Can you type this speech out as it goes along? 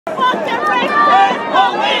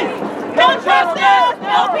police! No justice,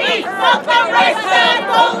 no peace! Fuck the racist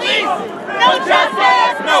police! No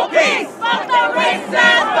justice, no peace! Fuck the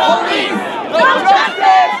racist police! No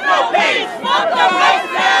justice, no peace! Fuck the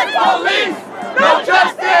racist police! No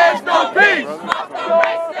justice, no peace! Fuck the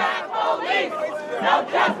racist police! No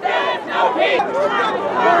justice, no peace!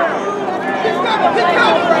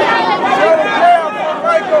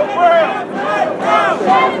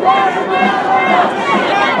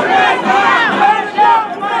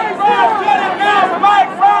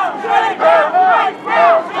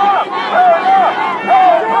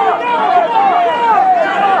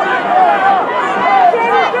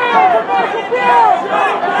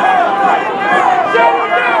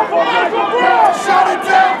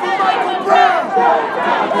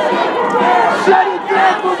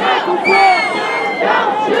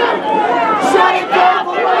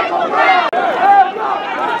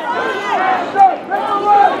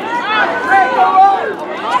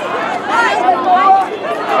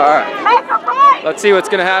 Let's see what's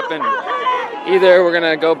going to happen. Either we're going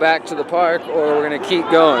to go back to the park or we're going to keep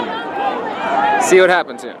going. See what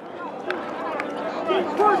happens here.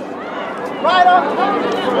 Right on.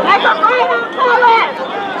 Like a right on color.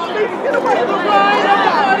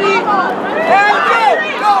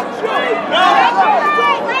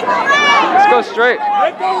 Let's go straight.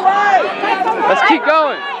 Let's keep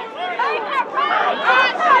going.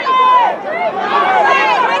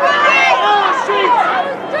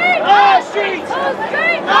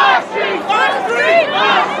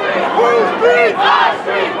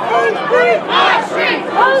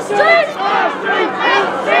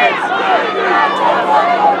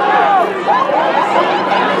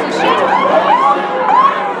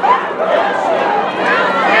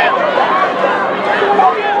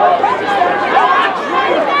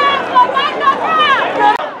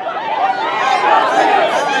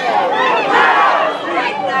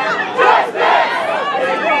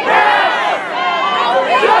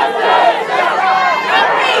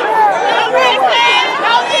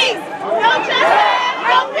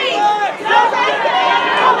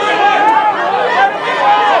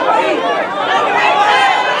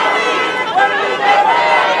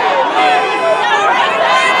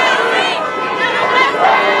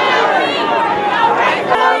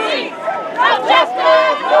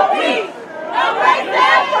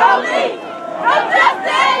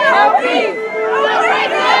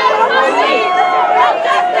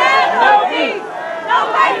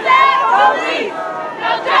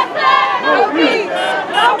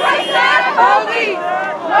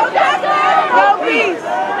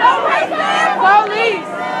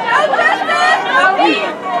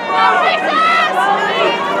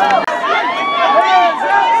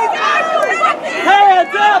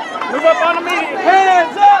 Move up on the median.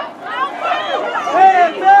 Hands up!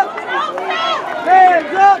 Hands up!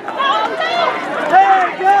 Hands up!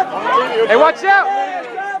 Hands up! Hey, watch out!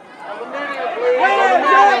 Hands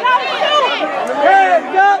up!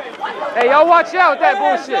 Hands up! Hey, y'all watch out with that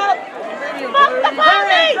bullshit. Fuck the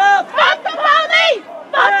police! Fuck the police!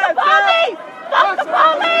 Fuck the police! Fuck the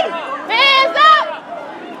police! Hands up!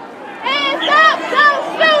 Hands up! Don't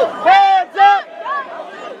shoot! Hands up!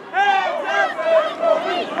 Hands up!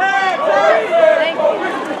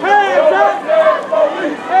 Hands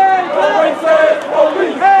up! Hands up!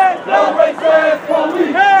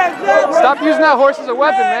 Hands up! Stop using that horse as a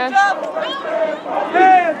weapon, man.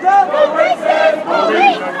 Hands up! No racist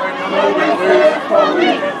police! No racist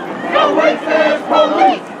police! No racist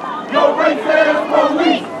police! No racist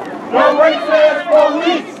police! No racist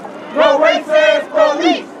police! No racist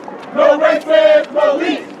police! No racist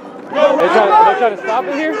police! They're trying to stop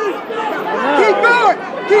it here? Keep going!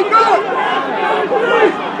 Keep going!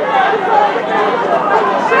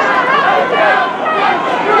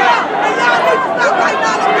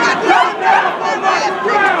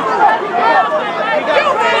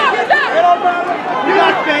 We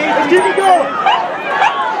got space. Let's keep it going.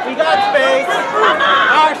 We got space.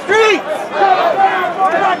 Our streets.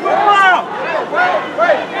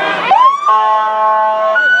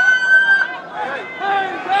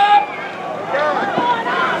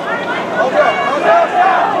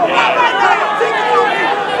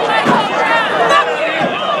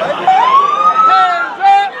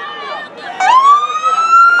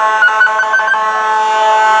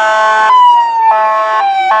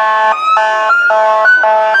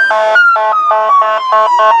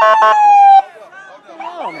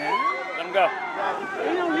 Let him go.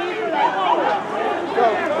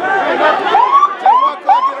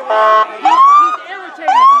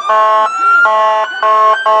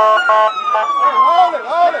 Hold it,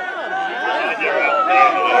 hold it.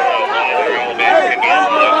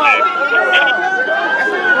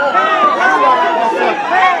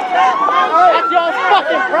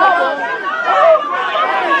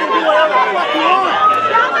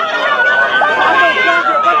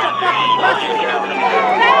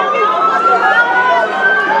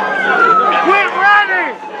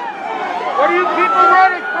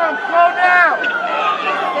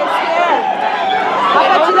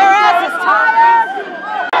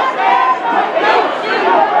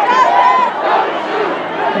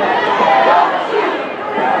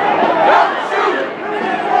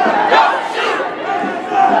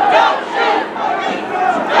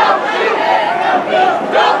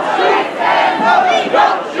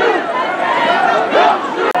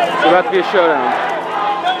 showdown.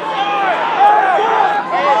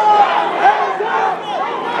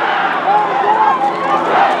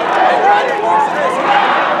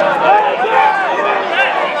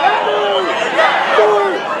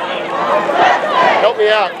 Help me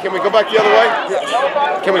out. Can we go back the other way?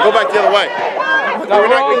 Can we go back the other way? No, we're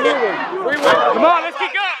not moving. Come on, let's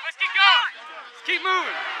keep going. Let's keep going. Let's keep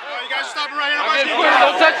moving. You guys stopping right here.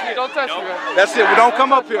 Don't touch me. Don't touch me. That's it. Well, don't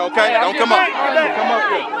come up here, okay? Don't come up. Come up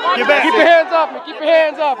here. Get back. Keep your hands off me. Keep your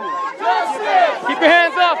hands off me. Keep your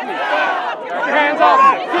hands off me. Keep your hands off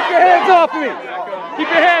me. Keep your hands off me. Keep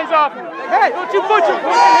your hands off me. Hey, don't you push him.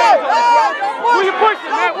 Who you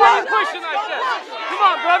pushing, man? Why you pushing like that? Come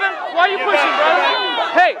on, brother. Why you pushing, brother?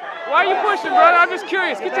 Hey, why you pushing, brother? I'm just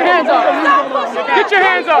curious. Get your hands off me. Get your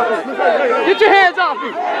hands off me. Get your hands off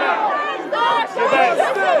me.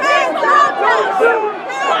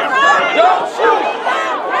 Don't shoot!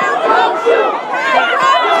 Don't shoot!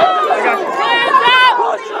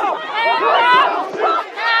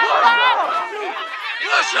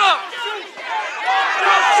 Push up!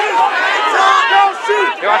 Don't shoot!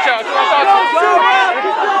 Watch out! Watch out!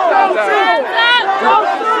 Don't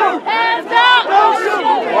shoot! Hands up! Don't shoot!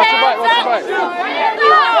 Watch your bite! Watch your bite!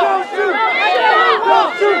 Don't shoot!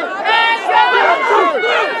 Don't shoot!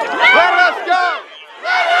 Let us go!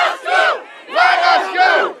 Let us go! Let us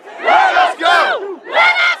go! Let us go!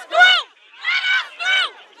 Let us through! Let us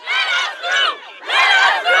through! Let us through! Let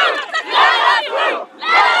us through! Let us through! Let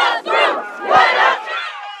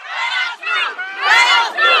us through! Let us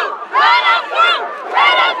through! Let us through!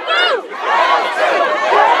 Let us through! Let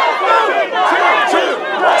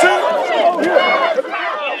us through!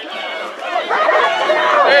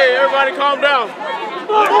 Hey, everybody calm down.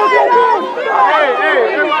 Hey,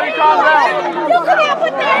 everybody calm down. You can't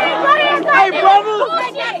put that anybody in. Hey, brother.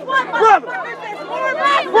 Brother.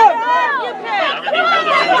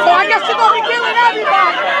 So I guess you're going to be killing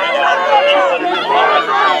everybody.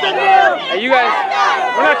 Hey, you guys,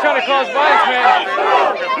 we're not trying to cause violence, man.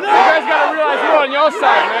 You guys got to realize we're on your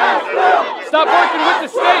side, man. Stop working with the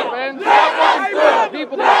state, man. Stop working for the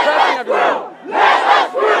people that are oppressing everyone. Let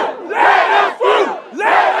us through! Let us through!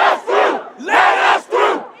 Let us through! Let us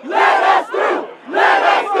through! Let us through! Let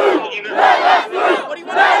us through! Let us through!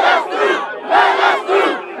 Let us through! Let us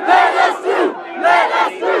through! Let us through! Let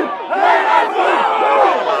us through! Let us through!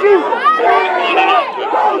 Don't shoot!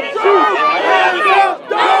 Don't shoot! Hands up!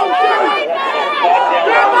 Don't shoot!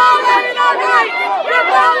 You're violating our rights! You're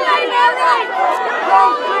violating our rights!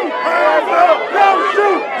 Don't shoot! Hands up! Don't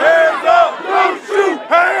shoot! Hands up! Don't shoot!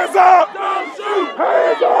 Hands up! Don't shoot!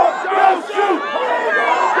 Hands up! Don't shoot!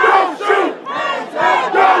 Don't shoot!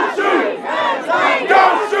 Don't shoot!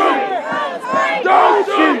 Don't shoot! Don't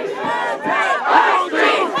shoot!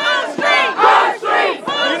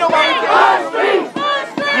 You know why we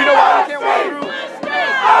can't walk through?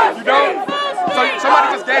 You don't? So somebody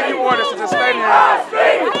just gave you orders to just stay here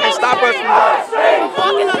and stop us from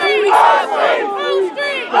walking on the free side.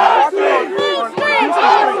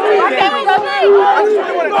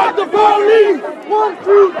 Stop the police! 1,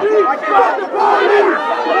 2, 3! Stop the police!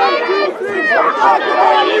 1, 2, 3! Stop the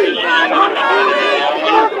police!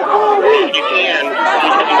 Stop the police!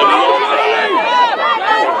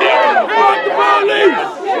 Stop the police!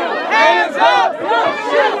 Hands up!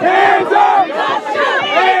 Hands up!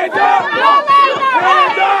 Hands up! Hands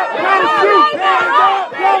up! Don't shoot! Hands up!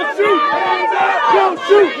 Don't shoot!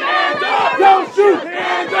 Hands up! Don't shoot!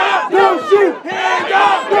 Hands up! Don't shoot! Hands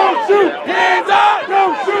up! Don't shoot! Hands up!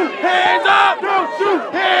 Don't shoot! Hands up! Don't shoot! Hands up! Don't shoot!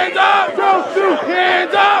 Hands up! Don't shoot!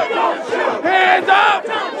 Hands up! Don't shoot! Hands up!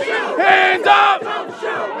 Hands up!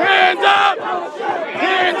 Hands up!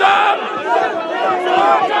 Hands up!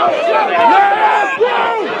 Let us go!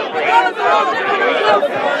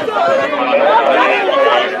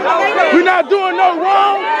 We're not doing no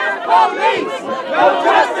wrong. Police! No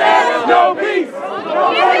justice, no peace.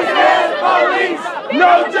 No racist police.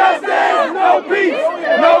 No justice, no peace.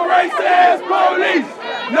 No racist police.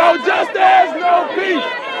 No justice, no peace.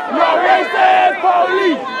 No racist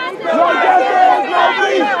police. No justice, no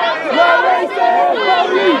peace. No racist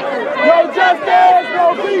police. No justice, no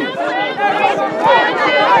peace.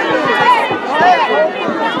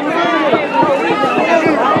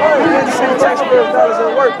 $10,000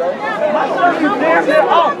 at work, though.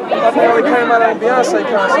 I only came out of the Beyonce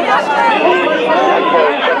concert.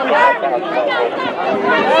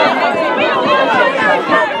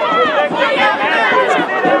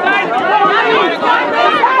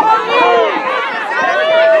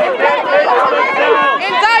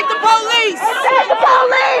 Indict the police! Indict the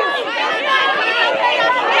police!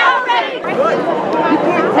 You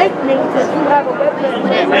can't take me because you have a weapon.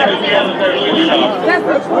 That's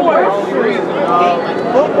the force.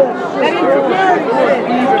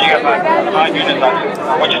 5 units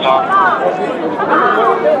on Wichita.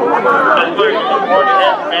 This person reported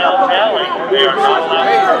as male failing. They are not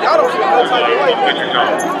allowed.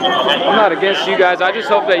 I'm not against you guys. I just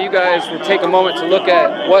hope that you guys will take a moment to look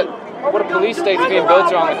at what a police state's being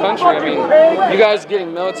built around the country. I mean, you guys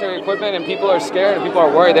getting military equipment and people are scared and people are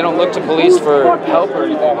worried. They don't look to police for help or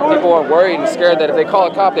anything. People are worried and scared that if they call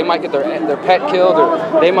a cop, they might get their pet killed or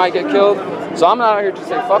they might get killed. So I'm not here to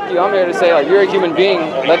say fuck you. I'm here to say, like, you're a human being.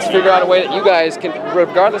 Let's figure out a way that you guys can,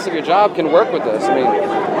 regardless of your job, can work with us. I mean,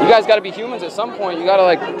 you guys got to be humans at some point. You got to,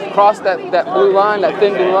 like, cross that blue line, that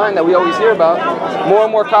thin blue line that we always hear about. More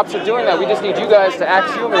and more cops are doing that. We just need you guys to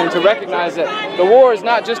act human and to recognize that the war is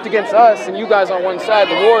not just against us and you guys on one side.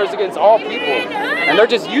 The war is against all people. And they're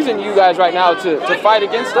just using you guys right now to fight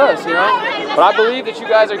against us, you know? But I believe that you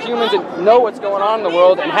guys are humans and know what's going on in the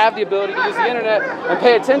world and have the ability to use the internet and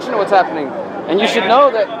pay attention to what's happening. And you should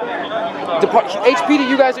know that HPD,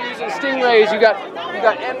 you guys are using Stingrays, you got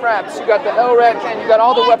NRAPs, you got the LRAD can, you got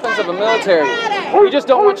all the weapons of the military. We just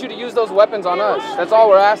don't want you to use those weapons on us. That's all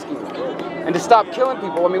we're asking. And to stop killing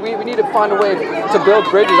people. I mean, we need to find a way to build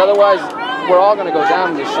bridges, otherwise we're all going to go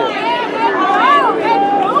down in this shit.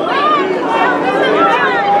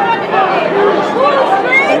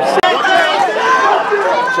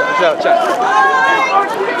 Check.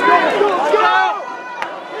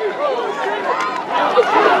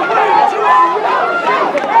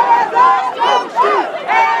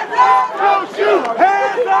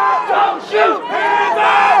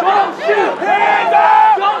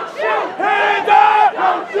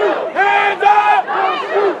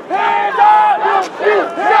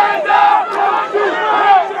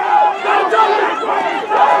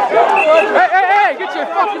 Hey, get your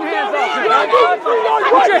fucking hands off me.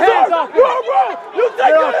 Put your hands off me. You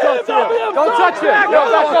take your hands off him. Don't touch him.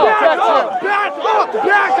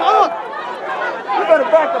 Back up. You better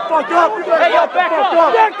back the fuck up. Hey, yo, back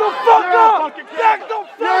up. Back the fuck up. Back the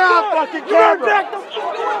fuck up. Fucking camera.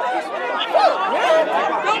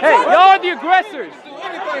 Hey, y'all are the aggressors.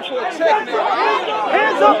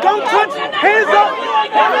 Hands up, don't touch. Hands up.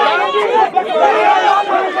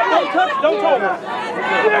 Don't touch.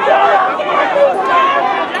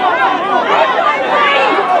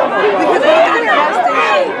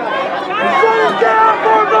 Shut it down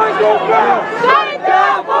for Michael Brown! Shut it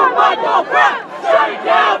down for Michael Brown! Shut it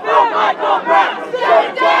down for Michael Brown! Shut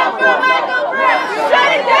it down for Michael Brown! Shut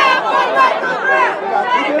it down for Michael Brown!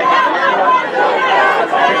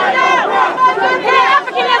 Hey,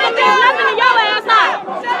 Africanism, there's nothing in your ass now.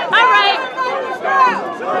 All right.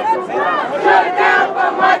 Shut it down for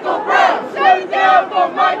Michael Brown! Shut it down for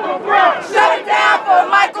Michael Brown! Shut it down for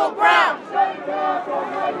Michael Brown!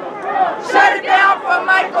 Shut it down for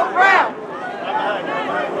Michael Brown!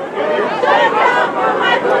 Shut it down for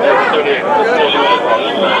Michael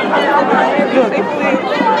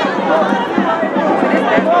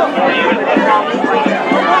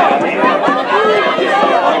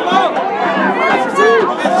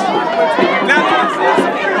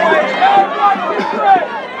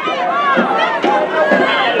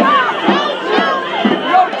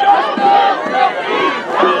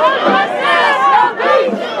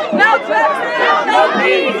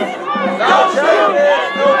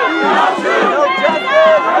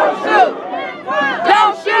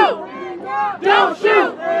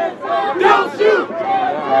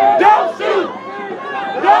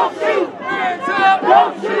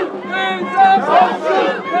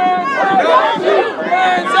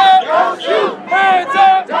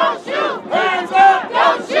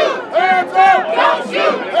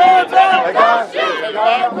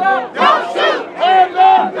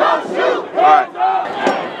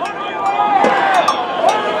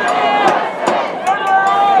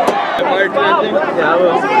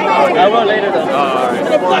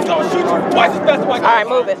Alright,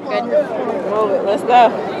 move it. Good. Move it. Let's go.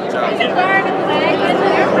 Let it burn!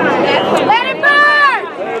 Let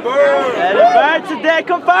it burn! Let it burn today,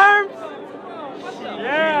 confirmed?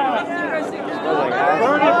 Yeah.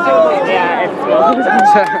 Burn it till the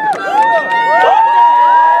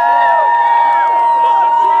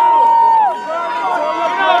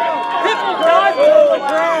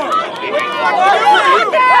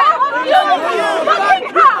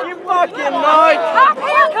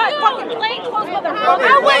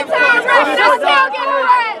I went to Iraq and I still get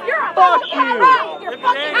harassed. You're a fucking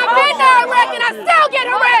I've been to Iraq and I still get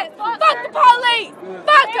harassed. Fuck the police.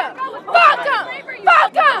 Fuck them. Fuck them.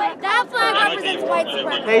 Fuck them. That flag represents white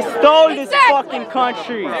supremacy. They stole this fucking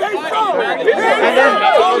country. And then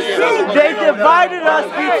they divided us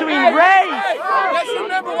between race. Let's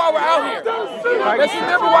remember why we're out here. Let's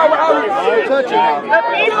remember why we're out here. The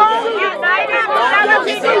people united. We're not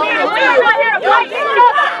here to fight each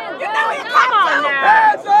other. Come on now.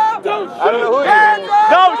 Hands up! I don't know who you Hands are. up!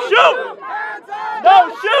 Don't shoot!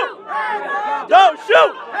 Don't shoot! Don't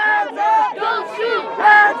shoot! Hands up! Don't shoot!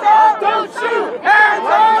 Hands up! Don't shoot! Hands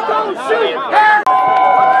up! Don't shoot! Hands up!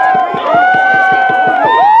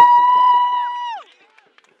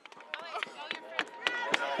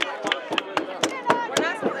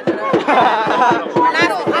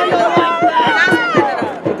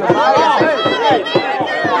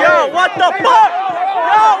 Yo, what the fuck?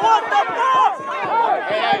 Yo, what the fuck?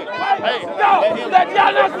 Let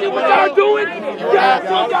y'all not see what y'all doing? Y'all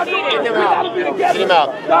see what y'all doing? We gotta be together. Get him out.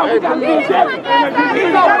 We gotta be together.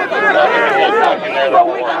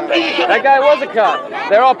 That guy was a cop.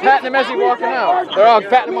 They're all patting him as he's walking out. They're all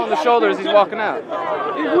patting him on the shoulder as he's walking out.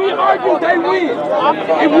 If we argue, they win.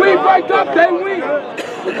 If we break up, they win.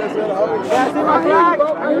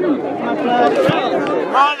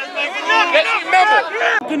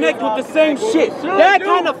 Connect with the same shit. That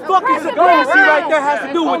kind of fucking supremacy right there has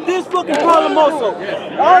to do with this fucking problem also.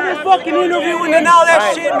 All this fucking interviewing and all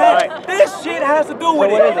that shit, man. This shit has to do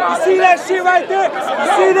with it. You see that shit right there? You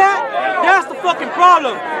see that? That's the fucking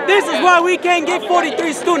problem. This is why we can't get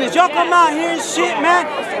 43 students. Y'all come out here and shit, man.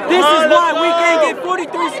 This is why we can't get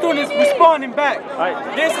 43 students responding back.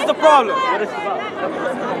 This is the problem.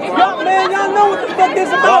 Y'all, man, y'all know what the fuck this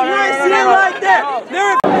is about. You ain't see it like that.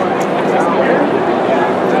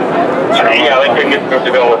 Yeah, they couldn't get through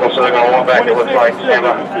to go with them, so they're going to walk back, it looks like.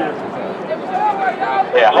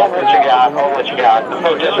 Yeah, hold what you got, hold what you got. The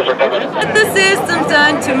protesters are coming. What the system's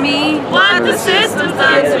done to me. What the system's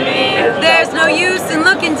done to me. There's no use in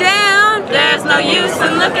looking down. There's no use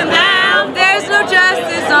in looking down. There's no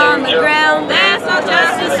justice on the ground. There's no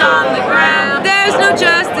justice on the ground. There's no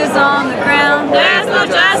justice on the ground. There's no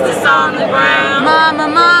justice on the ground. Mama,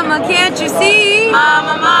 mama, can't you see?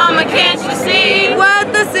 Mama, mama, can't you see?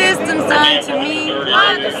 What the system's done to me.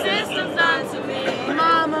 What the system's done to me.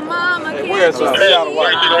 Mama, mama, can't you see?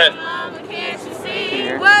 Mama, can't you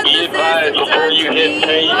see? What the system's done to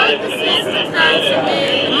me. What the system's done to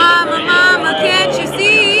me. Mama, mama, can't you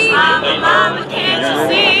see? Mama, mama, can't you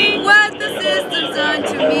see? What the system's done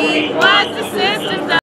to me. What the system's done